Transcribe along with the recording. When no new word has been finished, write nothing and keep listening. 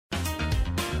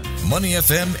Money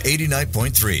FM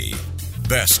 89.3.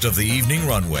 Best of the evening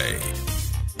runway.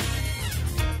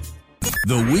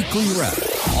 The Weekly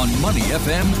Wrap on Money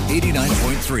FM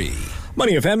 89.3.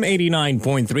 Money FM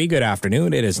 89.3. Good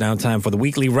afternoon. It is now time for the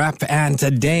Weekly Wrap. And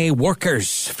today,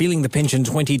 workers feeling the pinch in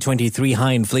 2023.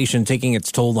 High inflation taking its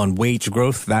toll on wage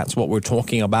growth. That's what we're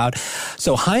talking about.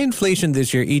 So high inflation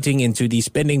this year eating into the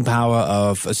spending power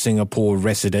of Singapore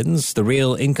residents. The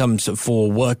real incomes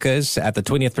for workers at the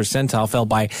 20th percentile fell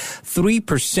by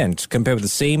 3% compared with the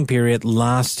same period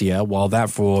last year, while that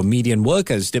for median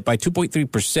workers dipped by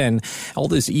 2.3%. All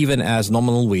this even as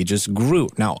nominal wages grew.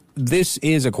 Now, this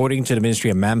is according to the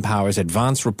Ministry of Manpower's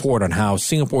advanced report on how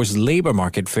Singapore's labour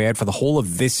market fared for the whole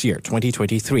of this year,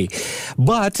 2023.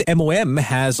 But MOM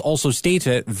has also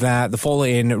stated that the fall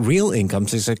in real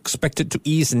incomes is expected to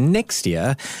ease next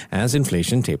year as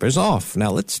inflation tapers off.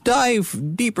 Now, let's dive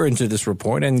deeper into this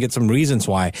report and get some reasons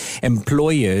why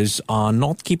employers are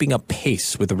not keeping up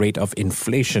pace with the rate of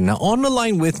inflation. Now, on the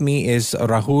line with me is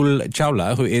Rahul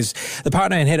Chawla, who is the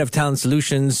partner and head of talent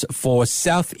solutions for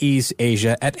Southeast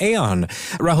Asia at Aon.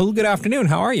 Rahul, good afternoon.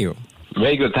 How are you?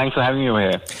 Very good. Thanks for having me over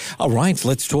here. All right.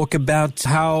 Let's talk about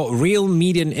how real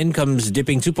median incomes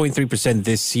dipping 2.3%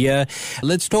 this year.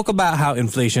 Let's talk about how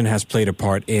inflation has played a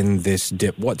part in this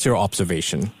dip. What's your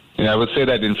observation? I would say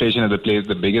that inflation has played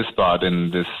the biggest part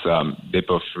in this dip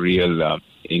of real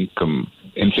income.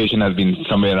 Inflation has been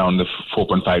somewhere around the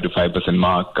 4.5 to 5%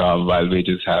 mark, while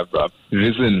wages have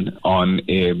risen on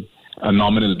a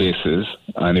nominal basis.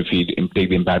 And if we take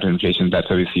the impact of inflation, that's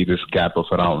how we see this gap of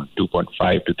around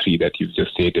 2.5 to 3 that you've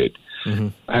just stated. Mm-hmm.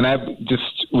 And I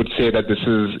just would say that this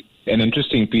is an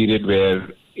interesting period where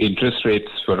interest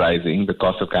rates were rising, the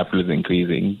cost of capital is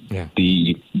increasing,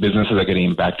 the businesses are getting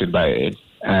impacted by it,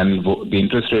 and the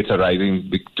interest rates are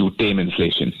rising to tame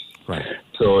inflation. Right.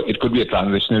 So it could be a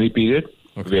transitionary period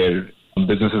where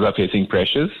businesses are facing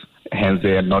pressures, hence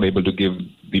they are not able to give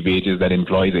the wages that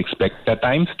employees expect at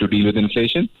times to deal with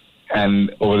inflation.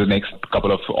 And over the next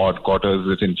couple of odd quarters,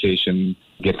 if inflation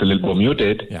gets a little more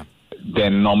muted,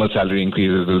 then normal salary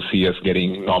increases will see us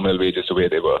getting nominal wages to where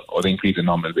they were, or the increase in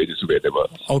nominal wages to where they were.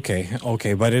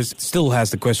 Okay. But it still has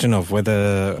the question of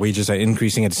whether wages are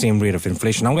increasing at the same rate of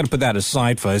inflation. I'm going to put that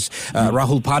aside first.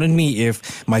 Rahul, pardon me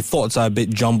if my thoughts are a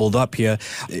bit jumbled up here.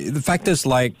 The factors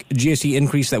like GST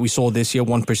increase that we saw this year,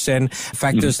 1%,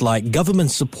 factors like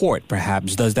government support,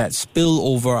 perhaps, does that spill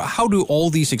over? How do all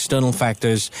these external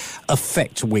factors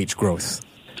affect wage growth?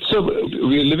 So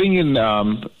we're living in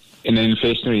an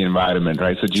inflationary environment,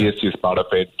 right? So GST is part of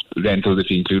it. Rentals, if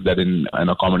we include that in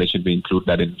accommodation, we include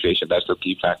that in inflation. That's the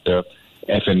key factor.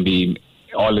 F&B,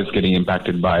 all is getting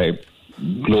impacted by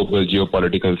global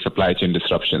geopolitical supply chain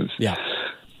disruptions. Yeah.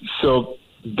 So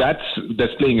that's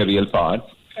playing a real part,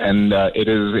 and it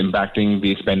is impacting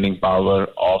the spending power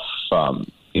of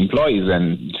employees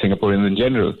and Singaporeans in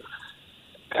general.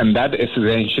 And that is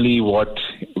essentially what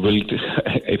will,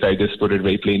 if I just put it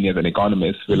very plainly as an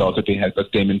economist, will also help us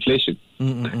tame inflation.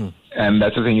 Mm-hmm. And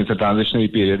that's the thing, it's a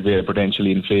transitionary period where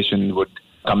potentially inflation would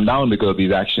come down because of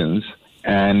these actions.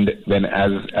 And then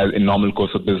as in normal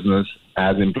course of business,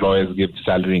 as employers give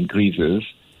salary increases,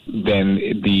 then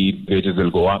the wages will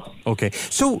go up. Okay.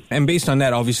 So, and based on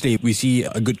that, obviously, we see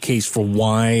a good case for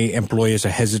why employers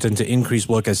are hesitant to increase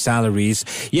workers' salaries.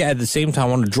 Yeah, at the same time, I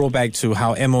want to draw back to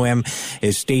how MOM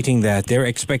is stating that they're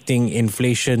expecting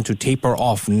inflation to taper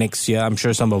off next year. I'm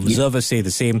sure some observers say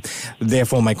the same.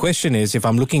 Therefore, my question is, if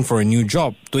I'm looking for a new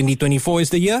job, 2024 is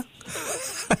the year?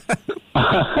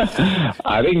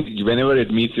 I think whenever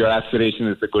it meets your aspiration,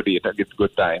 it's a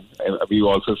good time. We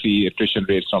also see attrition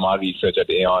rates from our research at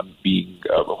Aon being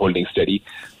holding steady.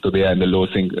 So they are in the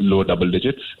low double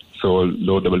digits. So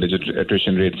low double digit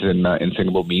attrition rates in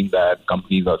Singapore mean that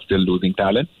companies are still losing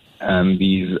talent. And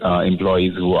these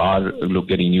employees who are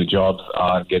getting new jobs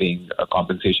are getting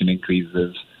compensation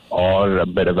increases or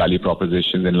better value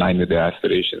propositions in line with their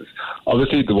aspirations.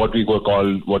 Obviously, what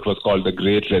was called the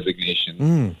Great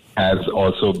Resignation has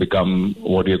also become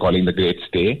what we are calling the Great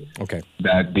Stay. Okay.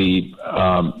 That the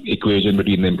equation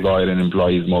between the employer and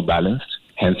employee is more balanced.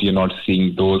 Hence, you're not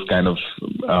seeing those kind of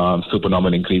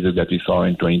supernormal increases that we saw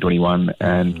in 2021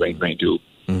 and 2022.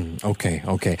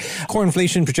 Okay. Core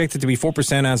inflation projected to be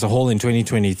 4% as a whole in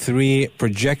 2023.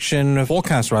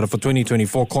 Forecast for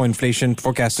 2024, core inflation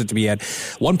forecasted to be at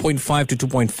 1.5 to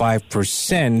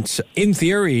 2.5%. In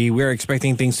theory, we're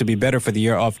expecting things to be better for the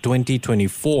year of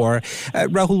 2024.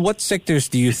 Rahul, what sectors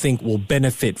do you think will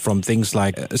benefit from things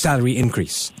like a salary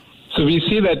increase? So we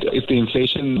see that if the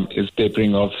inflation is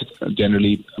tapering off,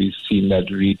 generally we've seen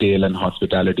that retail and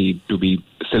hospitality to be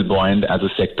still buoyant as a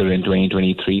sector in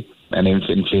 2023. and if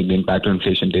the impact of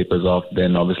inflation tapers off,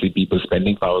 then obviously people's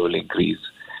spending power will increase.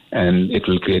 And it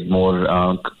will create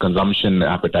more consumption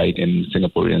appetite in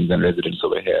Singaporeans and residents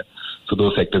over here. So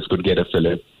those sectors could get a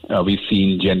fillip. We've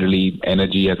seen generally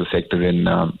energy as a sector in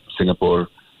Singapore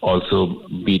also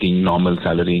beating normal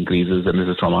salary increases, and this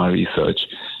is from our research.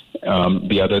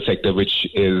 The other sector, which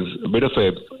is a bit of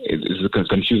a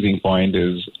confusing point,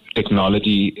 is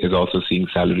technology is also seeing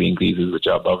salary increases which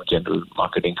are above general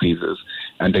market increases.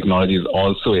 And technology is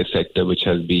also a sector which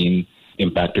has been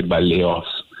impacted by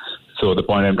layoffs. So the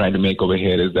point I'm trying to make over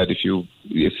here is that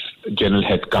if general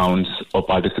headcounts or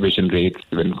participation rates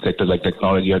in sectors like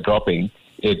technology are dropping,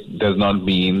 it does not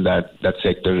mean that that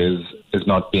sector is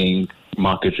not paying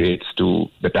market rates to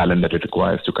the talent that it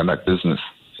requires to conduct business.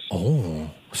 Oh,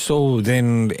 so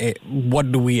then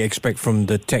what do we expect from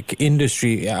the tech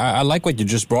industry? I like what you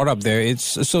just brought up there.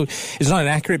 It's not an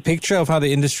accurate picture of how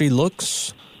the industry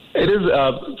looks? It is.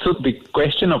 So the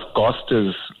question of cost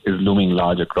is looming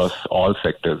large across all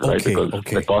sectors, right? Because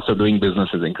the cost of doing business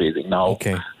is increasing. Now,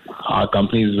 our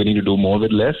companies will need to do more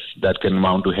with less. That can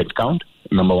amount to headcount,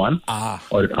 number one.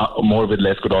 Or more with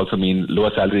less could also mean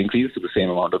lower salary increase to the same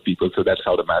amount of people. So that's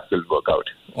how the math will work out.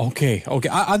 Okay.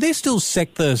 Are there still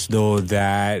sectors, though,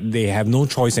 that they have no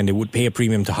choice and they would pay a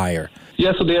premium to hire?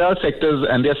 Yeah, so there are sectors,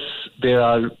 and yes, there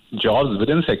are jobs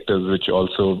within sectors which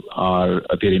also are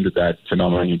adhering to that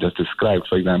phenomenon you just described.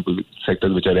 For example,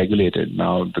 sectors which are regulated.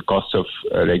 Now, the cost of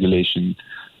regulation,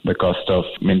 the cost of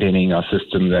maintaining our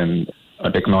systems and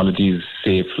technologies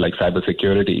safe, like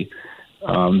cybersecurity,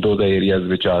 those are areas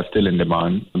which are still in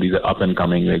demand. These are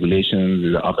up-and-coming regulations,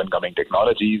 these are up-and-coming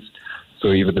technologies.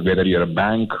 So even whether you're a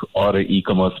bank or an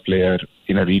e-commerce player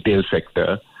in a retail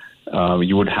sector,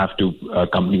 companies would have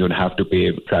to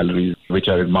pay salaries which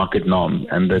are in market norm,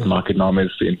 and that market norm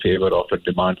is in favor of a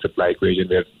demand-supply equation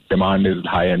where demand is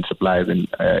high and supply is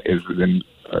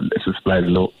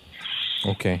low.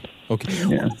 Okay.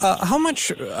 Yeah. How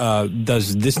much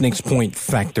does this next point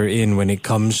factor in when it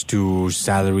comes to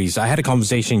salaries? I had a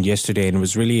conversation yesterday, and it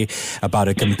was really about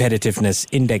a competitiveness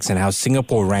index and how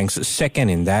Singapore ranks second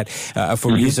in that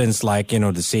for reasons like,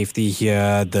 the safety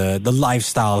here, the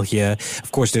lifestyle here.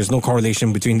 Of course, there's no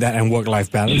correlation between that and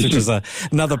work-life balance, which is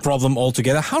another problem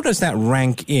altogether. How does that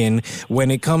rank in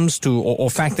when it comes to, or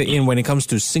factor in when it comes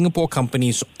to Singapore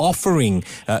companies offering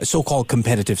so-called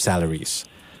competitive salaries?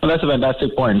 Well, that's a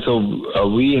fantastic point. So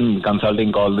we in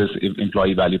consulting call this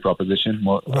employee value proposition.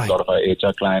 A lot of our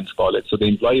HR clients call it. So the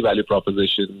employee value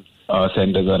proposition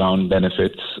centers around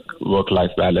benefits,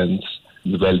 work-life balance,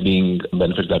 the well-being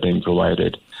benefits that are being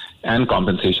provided, and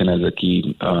compensation as a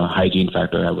key hygiene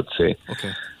factor, I would say.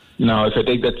 Okay. Now, if I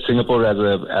take that Singapore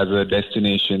as a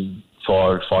destination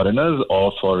for foreigners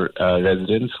or for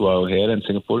residents who are here and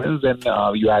Singaporeans, then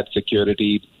you add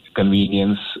security,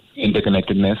 convenience,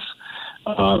 interconnectedness,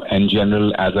 and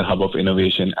general as a hub of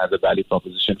innovation, as a value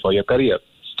proposition for your career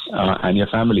and your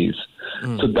families.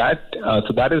 So that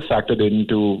is factored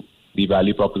into the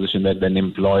value proposition that then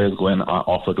employers go and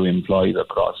offer to employees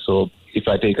across. So if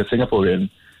I take a Singaporean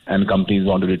and companies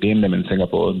want to retain them in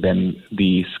Singapore, then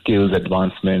the skills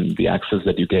advancement, the access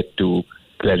that you get to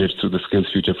credits through the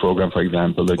Skills Future program, for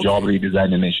example, the job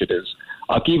redesign initiatives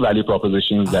are key value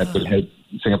propositions that will help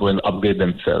Singaporeans upgrade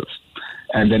themselves.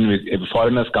 And then if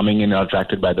foreigners coming in are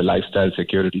attracted by the lifestyle,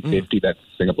 security, safety that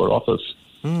Singapore offers.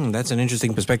 That's an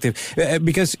interesting perspective.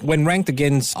 Because when ranked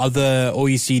against other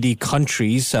OECD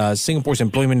countries, Singapore's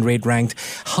employment rate ranked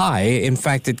high. In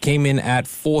fact, it came in at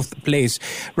 4th place.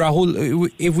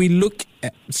 Rahul, if we look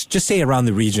at, just say around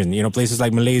the region, places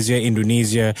like Malaysia,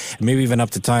 Indonesia, maybe even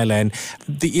up to Thailand,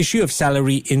 the issue of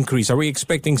salary increase, are we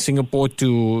expecting Singapore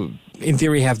to, in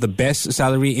theory, have the best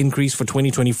salary increase for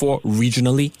 2024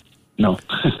 regionally? No.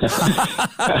 We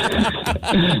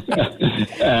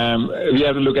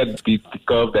have to look at the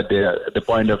curve that they are, the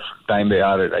point of time they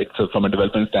are at, right? So from a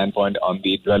development standpoint, on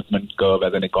the development curve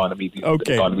as an economy, these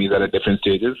economies are at different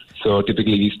stages. So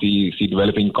typically we see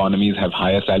developing economies have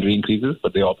higher salary increases,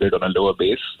 but they operate on a lower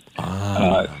base.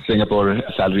 Singapore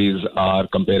salaries are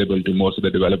comparable to most of the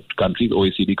developed countries,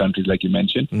 OECD countries like you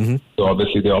mentioned. So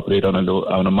obviously they operate on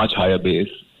a much higher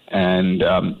base. And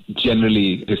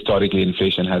generally, historically,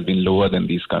 inflation has been lower than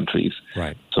these countries.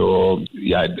 Right. So,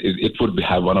 yeah, it would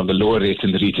have one of the lower rates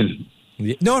in the region.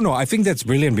 No, I think that's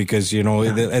brilliant because,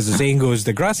 as the saying goes,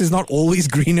 the grass is not always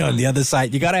greener on the other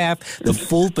side. You got to have the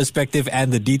full perspective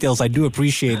and the details. I do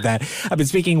appreciate that. I've been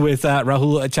speaking with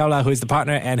Rahul Chawla, who is the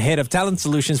partner and head of talent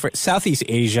solutions for Southeast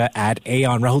Asia at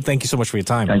Aon. Rahul, thank you so much for your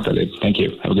time. Thanks, Alid. Thank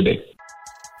you. Have a good day.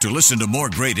 To listen to more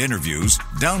great interviews,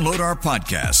 download our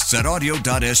podcasts at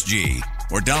audio.sg.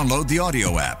 or download the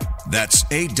audio app. That's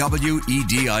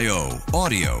AWEDIO,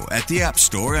 audio at the App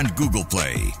Store and Google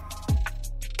Play.